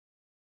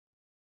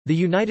The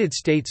United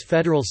States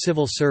Federal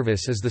Civil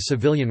Service is the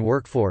civilian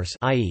workforce,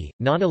 i.e.,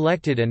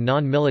 non-elected and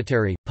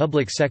non-military,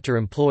 public sector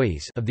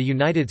employees of the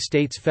United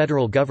States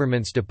federal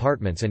government's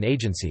departments and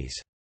agencies.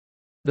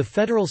 The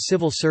Federal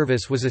Civil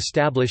Service was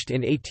established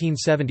in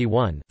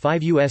 1871,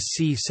 5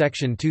 U.S.C.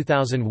 Section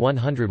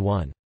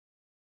 2101.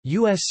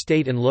 U.S.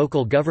 state and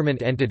local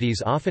government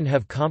entities often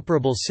have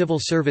comparable civil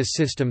service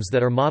systems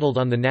that are modeled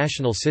on the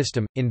national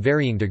system, in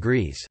varying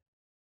degrees.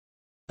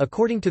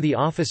 According to the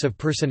Office of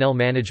Personnel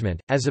Management,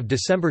 as of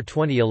December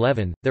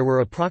 2011, there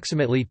were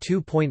approximately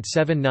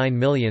 2.79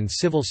 million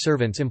civil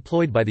servants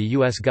employed by the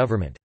U.S.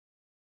 government.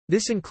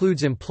 This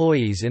includes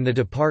employees in the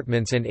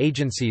departments and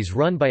agencies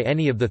run by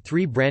any of the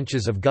three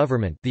branches of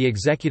government: the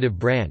executive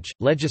branch,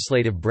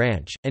 legislative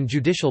branch, and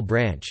judicial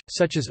branch,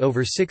 such as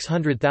over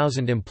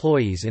 600,000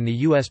 employees in the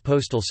U.S.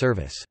 Postal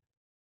Service.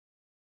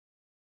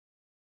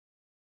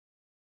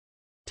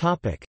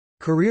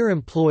 Career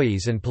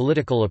employees and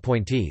political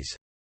appointees.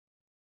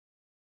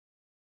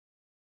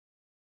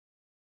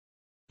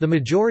 The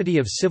majority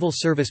of civil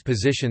service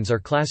positions are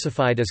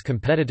classified as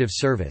competitive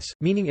service,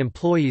 meaning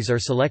employees are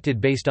selected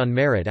based on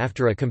merit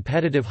after a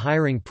competitive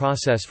hiring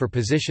process for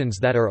positions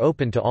that are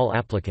open to all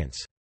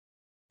applicants.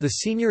 The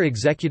Senior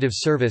Executive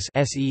Service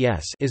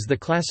 (SES) is the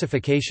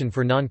classification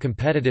for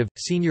non-competitive,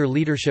 senior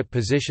leadership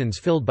positions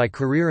filled by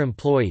career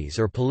employees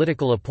or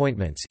political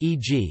appointments,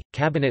 e.g.,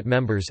 cabinet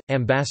members,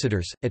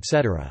 ambassadors,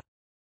 etc.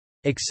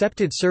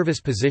 Accepted service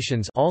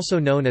positions, also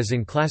known as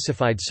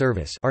unclassified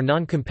service, are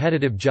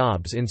non-competitive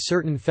jobs in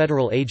certain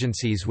federal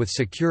agencies with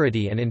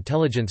security and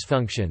intelligence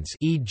functions,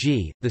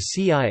 e.g., the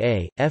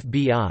CIA,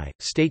 FBI,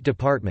 State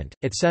Department,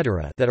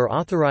 etc., that are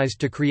authorized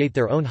to create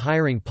their own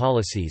hiring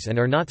policies and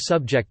are not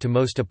subject to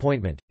most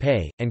appointment,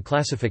 pay, and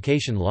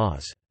classification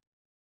laws.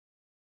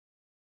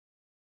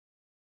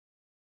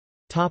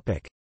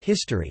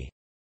 History.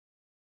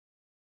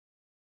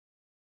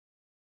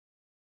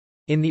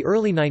 In the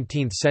early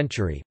 19th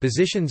century,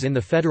 positions in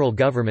the federal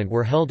government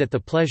were held at the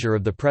pleasure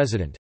of the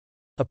president.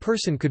 A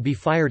person could be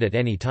fired at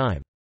any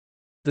time.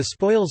 The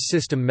spoils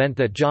system meant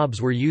that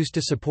jobs were used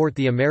to support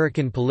the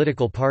American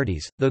political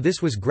parties, though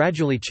this was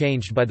gradually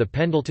changed by the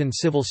Pendleton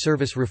Civil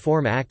Service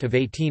Reform Act of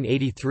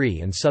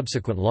 1883 and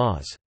subsequent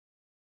laws.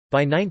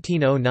 By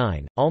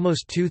 1909,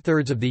 almost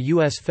two-thirds of the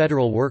U.S.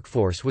 federal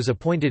workforce was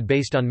appointed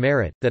based on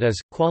merit, that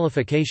is,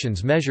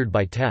 qualifications measured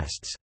by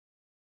tests.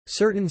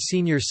 Certain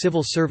senior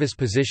civil service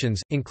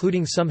positions,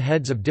 including some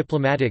heads of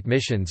diplomatic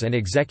missions and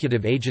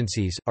executive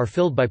agencies, are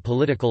filled by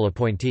political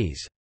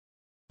appointees.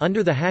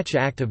 Under the Hatch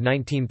Act of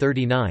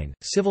 1939,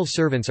 civil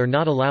servants are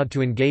not allowed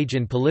to engage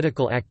in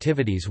political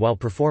activities while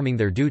performing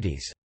their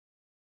duties.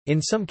 In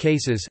some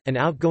cases, an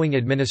outgoing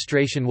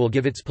administration will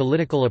give its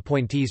political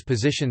appointees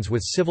positions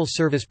with civil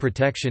service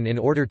protection in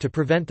order to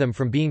prevent them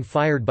from being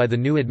fired by the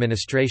new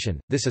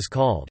administration. This is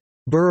called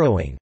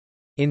burrowing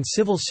in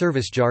civil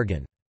service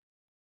jargon.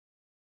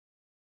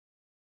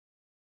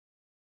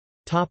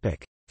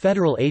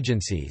 Federal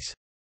agencies.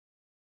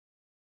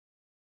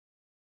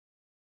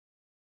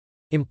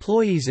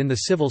 Employees in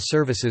the civil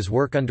services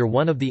work under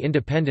one of the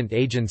independent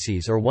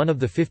agencies or one of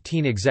the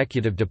 15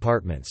 executive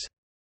departments.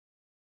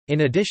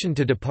 In addition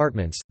to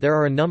departments, there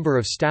are a number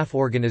of staff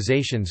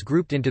organizations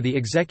grouped into the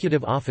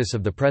Executive Office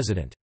of the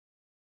President.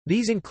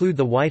 These include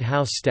the White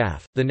House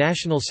staff, the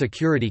National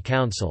Security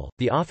Council,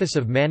 the Office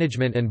of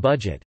Management and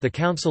Budget, the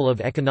Council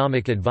of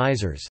Economic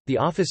Advisers, the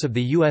Office of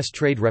the U.S.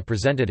 Trade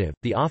Representative,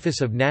 the Office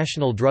of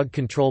National Drug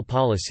Control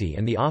Policy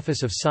and the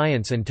Office of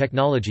Science and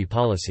Technology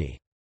Policy.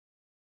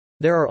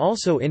 There are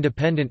also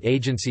independent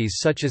agencies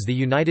such as the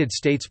United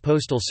States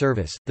Postal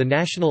Service, the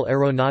National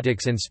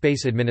Aeronautics and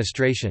Space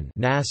Administration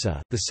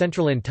 (NASA), the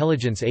Central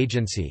Intelligence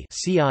Agency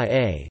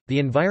 (CIA), the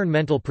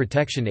Environmental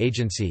Protection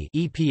Agency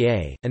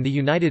 (EPA), and the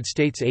United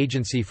States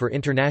Agency for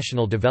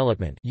International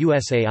Development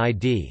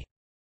 (USAID).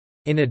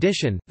 In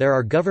addition, there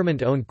are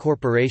government-owned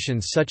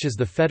corporations such as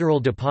the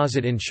Federal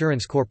Deposit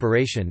Insurance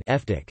Corporation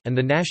and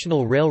the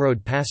National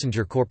Railroad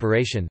Passenger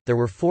Corporation. There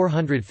were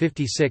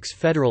 456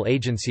 federal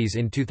agencies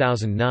in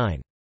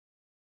 2009.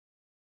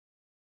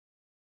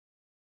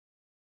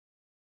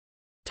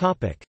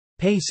 Topic: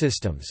 Pay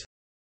systems.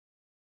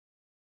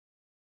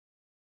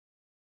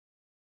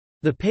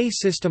 The pay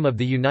system of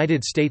the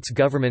United States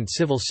government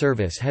civil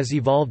service has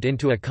evolved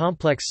into a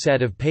complex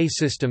set of pay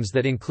systems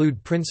that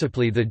include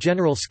principally the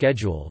General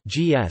Schedule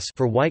 (GS)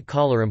 for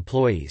white-collar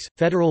employees,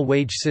 Federal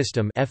Wage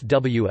System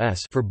 (FWS)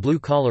 for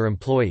blue-collar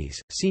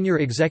employees, Senior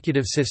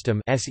Executive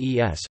System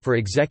 (SES) for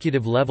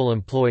executive-level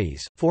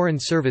employees, Foreign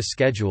Service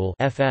Schedule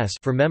 (FS)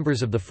 for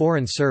members of the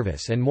Foreign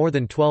Service, and more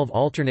than 12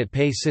 alternate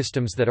pay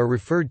systems that are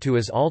referred to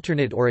as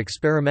alternate or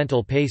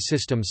experimental pay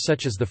systems,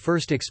 such as the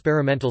first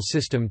experimental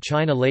system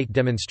China Lake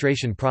Demonstration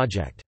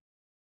Project.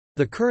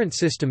 The current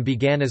system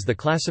began as the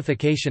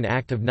Classification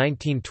Act of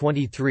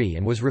 1923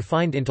 and was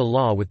refined into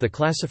law with the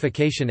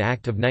Classification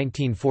Act of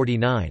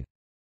 1949.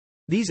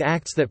 These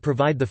acts that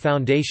provide the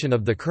foundation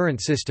of the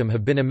current system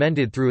have been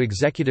amended through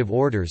executive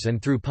orders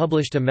and through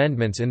published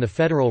amendments in the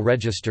Federal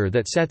Register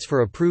that sets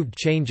for approved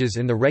changes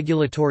in the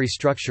regulatory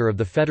structure of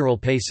the federal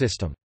pay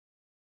system.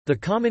 The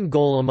common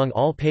goal among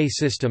all pay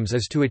systems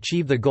is to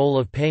achieve the goal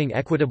of paying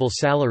equitable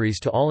salaries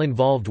to all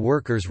involved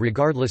workers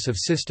regardless of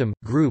system,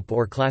 group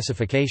or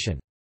classification.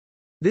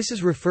 This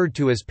is referred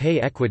to as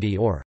pay equity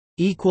or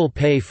equal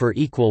pay for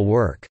equal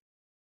work.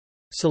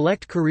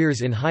 Select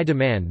careers in high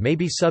demand may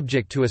be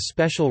subject to a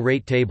special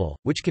rate table,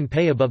 which can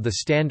pay above the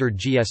standard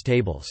GS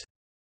tables.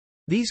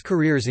 These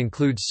careers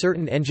include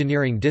certain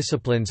engineering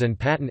disciplines and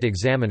patent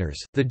examiners.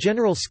 The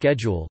General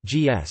Schedule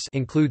 (GS)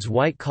 includes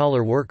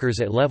white-collar workers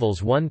at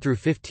levels 1 through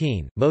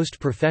 15, most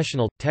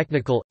professional,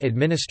 technical,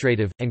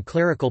 administrative, and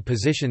clerical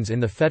positions in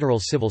the federal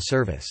civil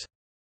service.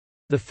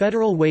 The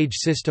Federal Wage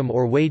System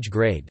or Wage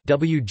Grade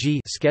 (WG)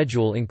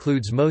 schedule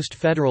includes most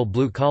federal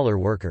blue-collar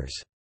workers.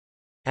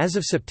 As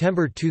of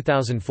September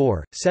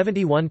 2004,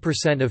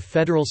 71% of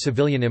federal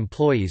civilian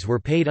employees were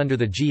paid under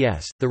the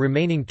GS, the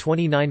remaining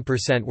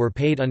 29% were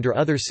paid under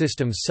other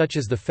systems such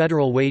as the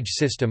Federal Wage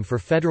System for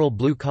federal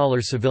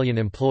blue-collar civilian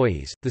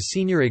employees, the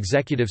Senior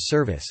Executive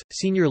Service,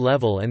 Senior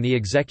Level and the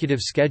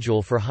Executive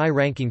Schedule for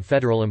high-ranking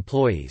federal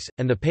employees,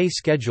 and the pay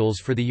schedules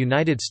for the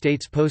United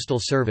States Postal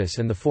Service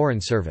and the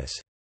Foreign Service.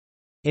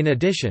 In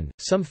addition,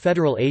 some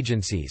federal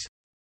agencies,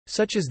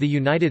 such as the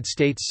United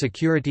States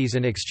Securities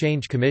and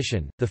Exchange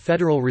Commission, the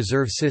Federal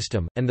Reserve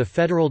System, and the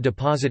Federal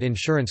Deposit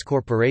Insurance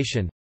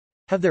Corporation,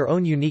 have their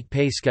own unique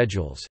pay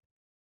schedules.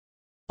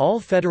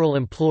 All federal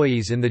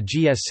employees in the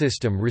GS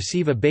system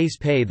receive a base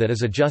pay that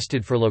is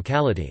adjusted for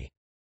locality.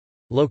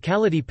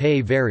 Locality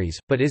pay varies,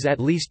 but is at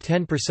least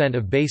 10%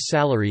 of base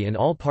salary in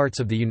all parts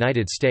of the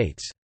United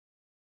States.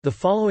 The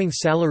following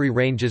salary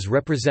ranges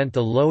represent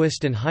the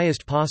lowest and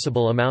highest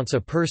possible amounts a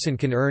person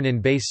can earn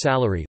in base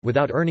salary,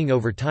 without earning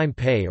overtime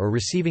pay or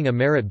receiving a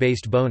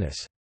merit-based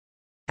bonus.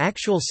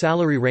 Actual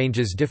salary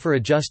ranges differ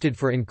adjusted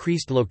for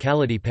increased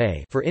locality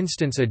pay. For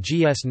instance, a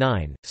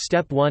GS-9,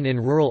 Step 1 in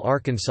rural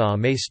Arkansas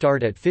may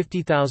start at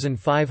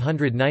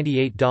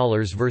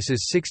 $50,598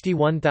 versus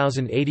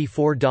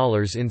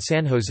 $61,084 in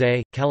San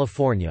Jose,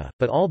 California,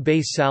 but all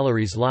base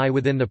salaries lie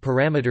within the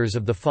parameters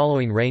of the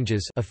following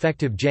ranges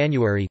effective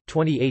January,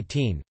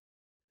 2018.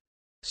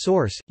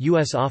 Source: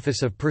 U.S.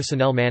 Office of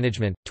Personnel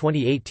Management,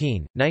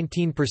 2018,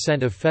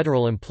 19% of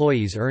federal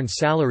employees earned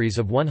salaries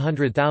of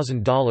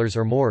 $100,000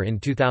 or more in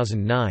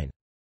 2009.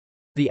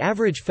 The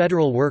average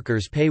federal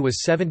worker's pay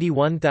was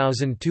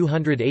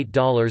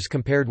 $71,208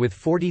 compared with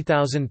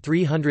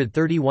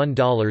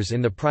 $40,331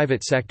 in the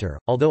private sector,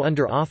 although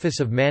under Office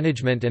of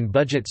Management and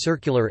Budget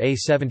Circular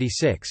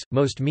A-76,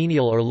 most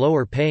menial or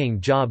lower-paying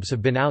jobs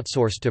have been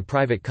outsourced to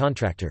private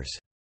contractors.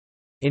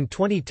 In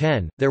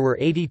 2010, there were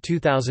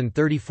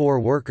 82,034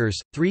 workers,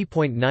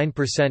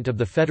 3.9% of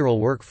the federal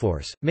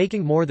workforce,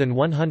 making more than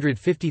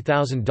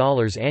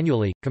 $150,000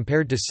 annually,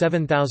 compared to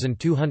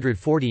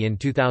 7,240 in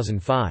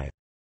 2005.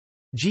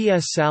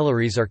 GS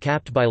salaries are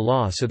capped by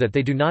law so that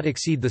they do not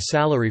exceed the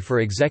salary for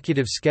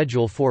Executive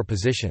Schedule 4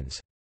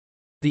 positions.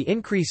 The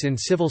increase in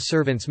civil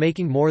servants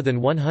making more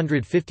than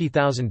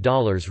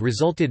 $150,000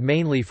 resulted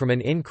mainly from an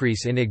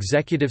increase in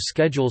Executive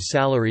Schedule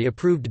salary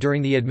approved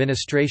during the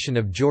administration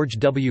of George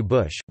W.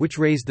 Bush, which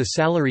raised the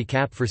salary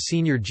cap for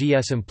senior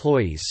GS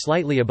employees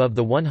slightly above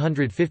the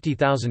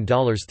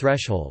 $150,000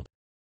 threshold.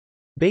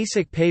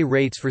 Basic pay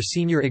rates for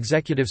senior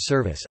executive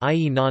service,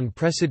 i.e.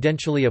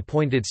 non-presidentially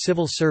appointed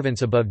civil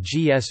servants above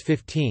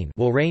GS-15,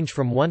 will range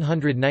from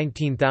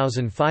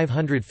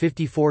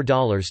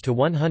 $119,554 to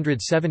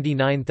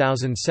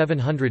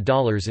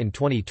 $179,700 in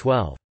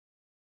 2012.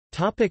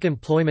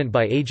 Employment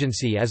by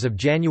agency. As of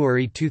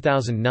January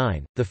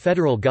 2009, the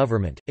federal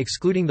government,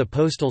 excluding the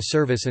Postal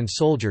Service and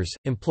soldiers,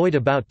 employed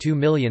about 2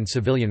 million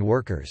civilian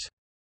workers.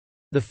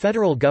 The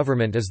federal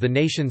government is the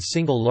nation's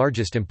single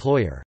largest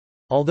employer.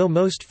 Although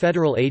most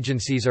federal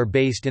agencies are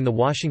based in the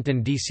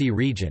Washington, D.C.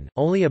 region,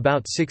 only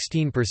about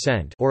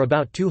 16% or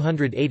about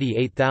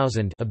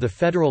 288,000 of the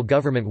federal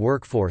government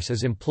workforce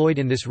is employed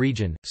in this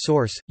region.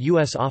 Source: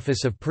 U.S.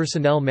 Office of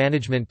Personnel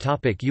Management.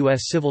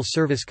 U.S. Civil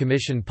Service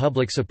Commission.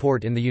 Public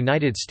support in the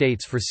United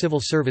States for civil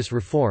service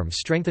reform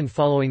strengthened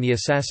following the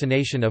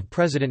assassination of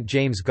President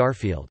James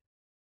Garfield.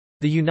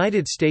 The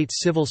United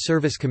States Civil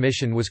Service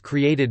Commission was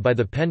created by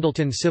the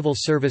Pendleton Civil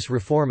Service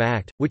Reform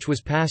Act, which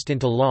was passed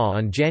into law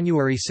on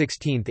January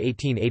 16,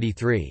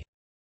 1883.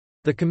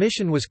 The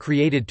commission was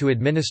created to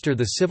administer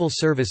the civil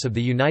service of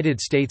the United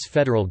States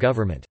federal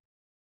government.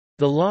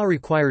 The law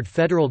required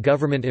federal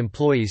government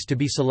employees to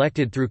be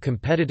selected through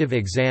competitive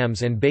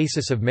exams and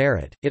basis of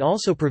merit. It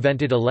also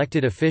prevented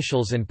elected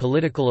officials and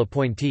political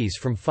appointees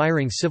from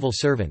firing civil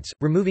servants,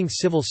 removing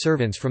civil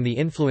servants from the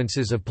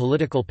influences of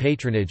political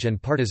patronage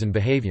and partisan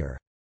behavior.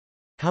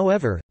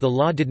 However, the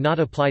law did not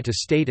apply to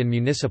state and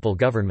municipal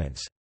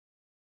governments.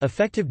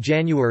 Effective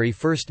January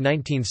 1,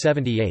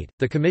 1978,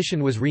 the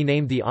Commission was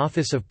renamed the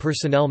Office of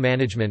Personnel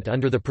Management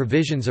under the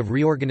provisions of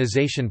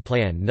Reorganization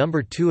Plan No.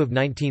 2 of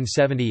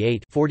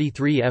 1978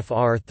 43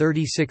 FR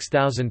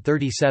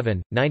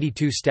 36037,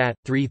 92 Stat.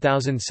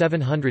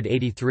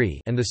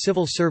 3783 and the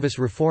Civil Service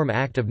Reform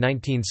Act of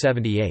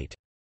 1978.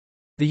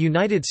 The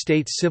United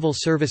States civil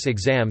service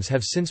exams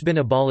have since been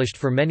abolished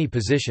for many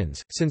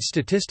positions, since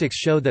statistics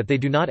show that they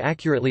do not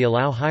accurately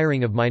allow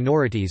hiring of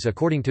minorities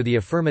according to the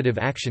Affirmative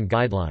Action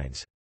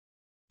Guidelines.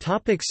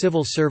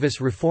 Civil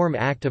Service Reform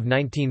Act of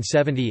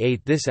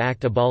 1978. This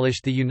act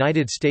abolished the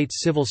United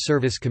States Civil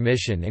Service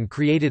Commission and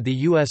created the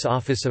U.S.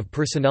 Office of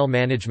Personnel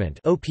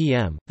Management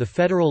 (OPM), the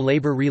Federal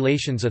Labor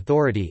Relations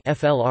Authority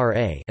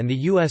 (FLRA), and the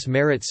U.S.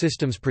 Merit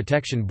Systems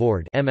Protection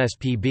Board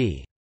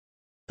 (MSPB).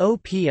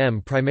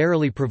 OPM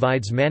primarily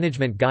provides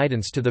management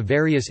guidance to the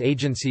various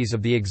agencies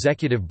of the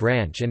executive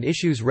branch and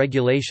issues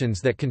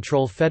regulations that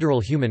control federal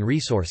human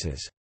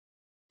resources.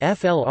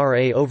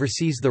 FLRA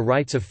oversees the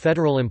rights of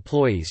federal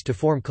employees to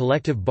form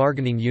collective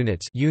bargaining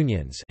units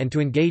unions and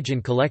to engage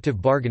in collective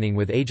bargaining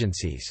with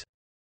agencies.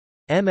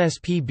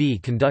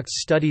 MSPB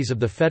conducts studies of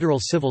the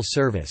federal civil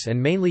service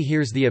and mainly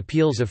hears the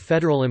appeals of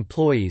federal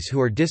employees who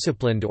are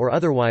disciplined or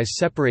otherwise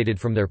separated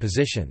from their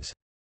positions.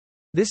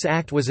 This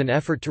act was an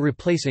effort to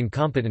replace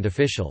incompetent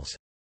officials.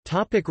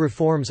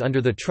 Reforms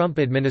under the Trump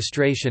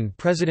administration.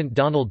 President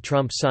Donald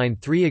Trump signed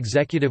 3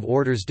 executive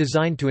orders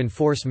designed to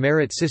enforce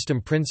merit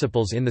system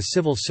principles in the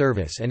civil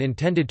service and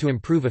intended to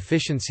improve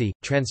efficiency,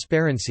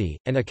 transparency,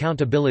 and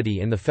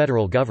accountability in the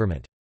federal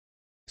government.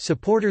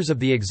 Supporters of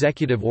the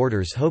executive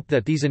orders hope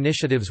that these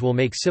initiatives will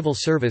make civil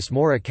service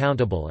more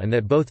accountable and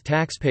that both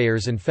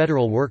taxpayers and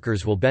federal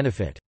workers will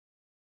benefit.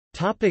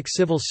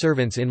 Civil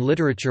servants in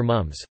literature.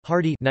 Mums,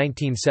 Hardy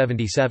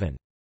 1977.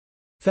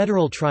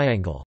 Federal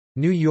Triangle.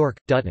 New York,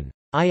 Dutton.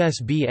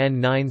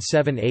 ISBN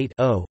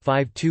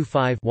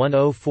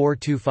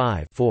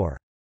 978-0-525-10425-4.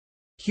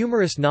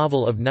 Humorous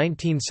novel of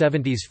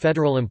 1970s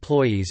federal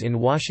employees in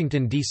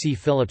Washington, D.C.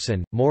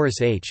 Phillipson,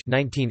 Morris H.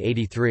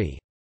 1983.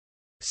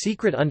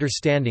 Secret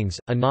Understandings,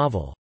 a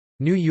Novel.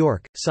 New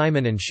York,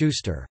 Simon &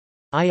 Schuster.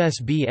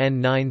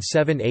 ISBN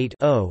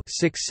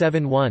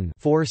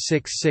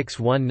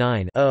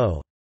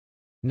 978-0-671-46619-0.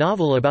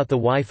 Novel about the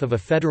wife of a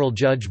federal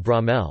judge.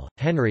 Bromell,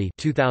 Henry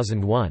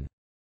 2001.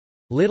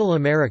 Little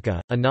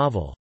America, a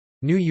Novel.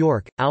 New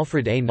York,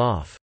 Alfred A.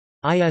 Knopf.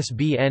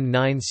 ISBN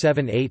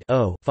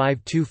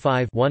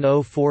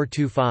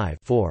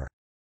 978-0-525-10425-4.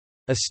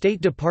 A State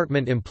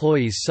Department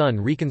employee's son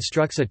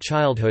reconstructs a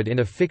childhood in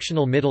a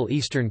fictional Middle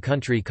Eastern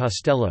country.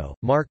 Costello,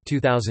 Mark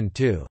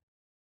 2002.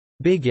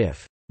 Big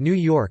If. New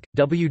York,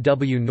 W.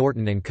 W.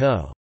 Norton &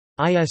 Co.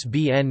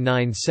 ISBN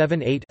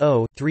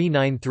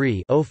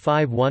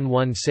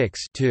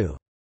 978-0-393-05116-2.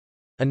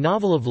 A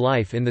Novel of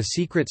Life in the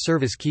Secret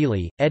Service.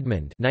 Keeley,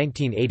 Edmund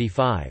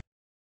 1985.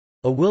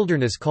 A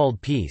Wilderness Called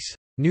Peace.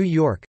 New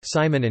York,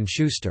 Simon &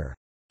 Schuster.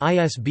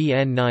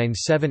 ISBN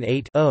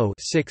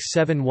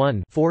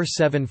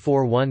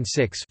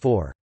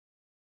 978-0-671-47416-4.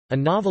 A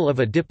Novel of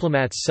a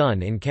Diplomat's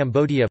Son in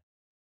Cambodia.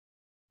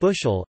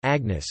 Bushell,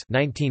 Agnes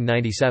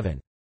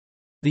 1997.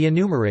 The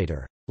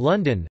Enumerator.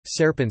 London,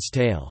 Serpent's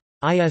Tail.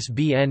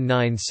 ISBN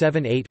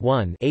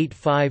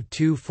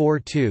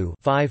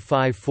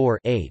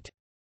 978-1-85242-554-8.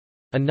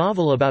 A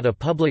Novel about a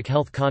public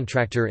health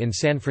contractor in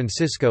San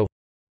Francisco.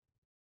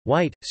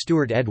 White,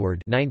 Stuart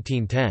Edward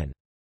 1910.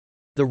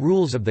 The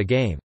Rules of the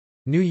Game.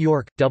 New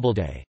York,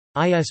 Doubleday.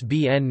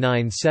 ISBN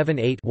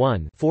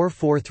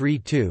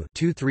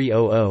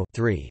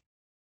 978-1-4432-2300-3.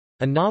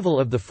 A Novel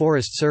of the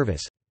Forest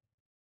Service.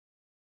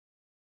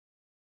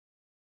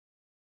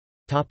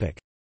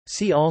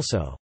 See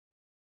also: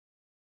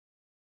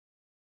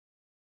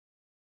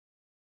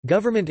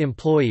 Government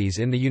employees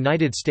in the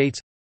United States,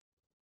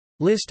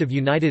 List of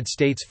United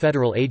States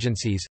federal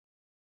agencies,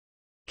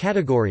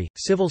 Category: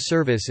 Civil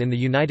service in the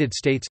United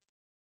States,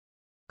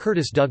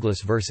 Curtis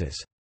Douglas v.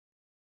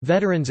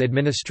 Veterans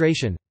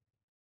Administration.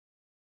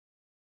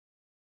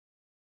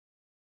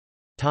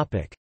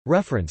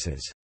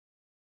 References.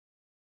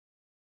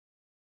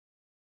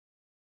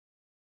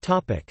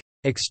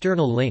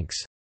 External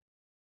links.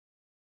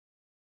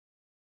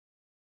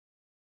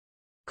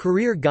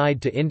 Career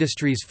Guide to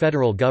Industries.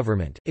 Federal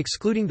Government,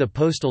 excluding the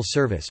Postal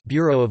Service,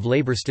 Bureau of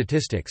Labor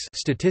Statistics,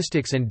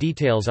 statistics and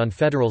details on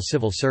federal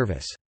civil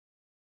service.